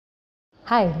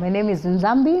Hi, my name is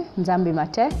Nzambi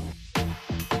Matee,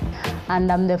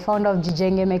 and I'm the founder of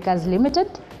Jijenge Makers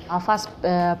Limited. Our first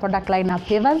product line are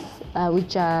pavers,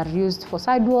 which are used for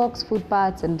sidewalks,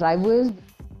 footpaths, and driveways.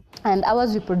 And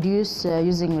ours we produce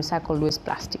using recycled waste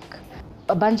plastic.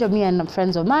 A bunch of me and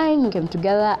friends of mine came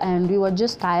together and we were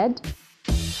just tired.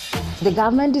 The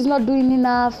government is not doing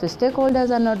enough, the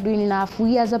stakeholders are not doing enough,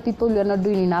 we as a people we are not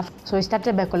doing enough. So we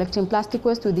started by collecting plastic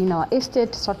waste within our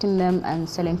estate, sorting them and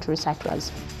selling to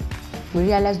recyclers. We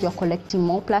realized we are collecting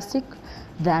more plastic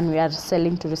than we are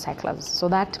selling to recyclers. So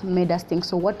that made us think,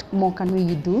 so what more can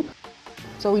we do?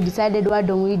 So we decided, why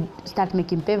don't we start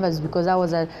making pavers, because that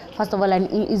was, first of all, an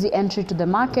easy entry to the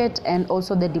market, and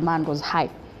also the demand was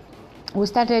high. We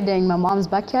started in my mom's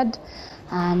backyard,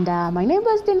 and my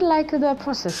neighbors didn't like the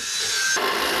process.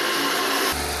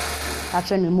 That's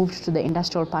when we moved to the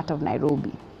industrial part of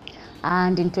Nairobi.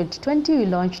 And in 2020, we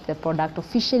launched the product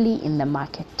officially in the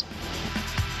market.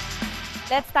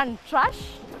 Let's turn trash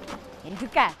into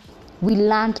cash. We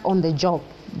learned on the job.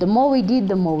 The more we did,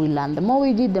 the more we learned. The more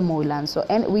we did, the more we learned. So,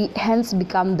 and we hence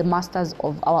become the masters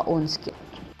of our own skill.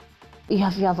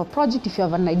 If you have a project, if you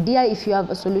have an idea, if you have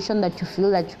a solution that you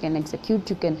feel that you can execute,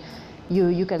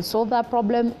 you can solve that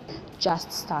problem,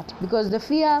 just start. Because the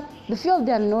fear of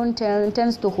the unknown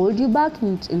tends to hold you back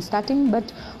in starting,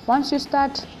 but once you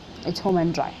start, it's home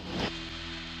and dry.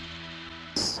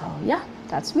 So yeah,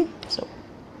 that's me. So,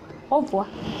 au revoir.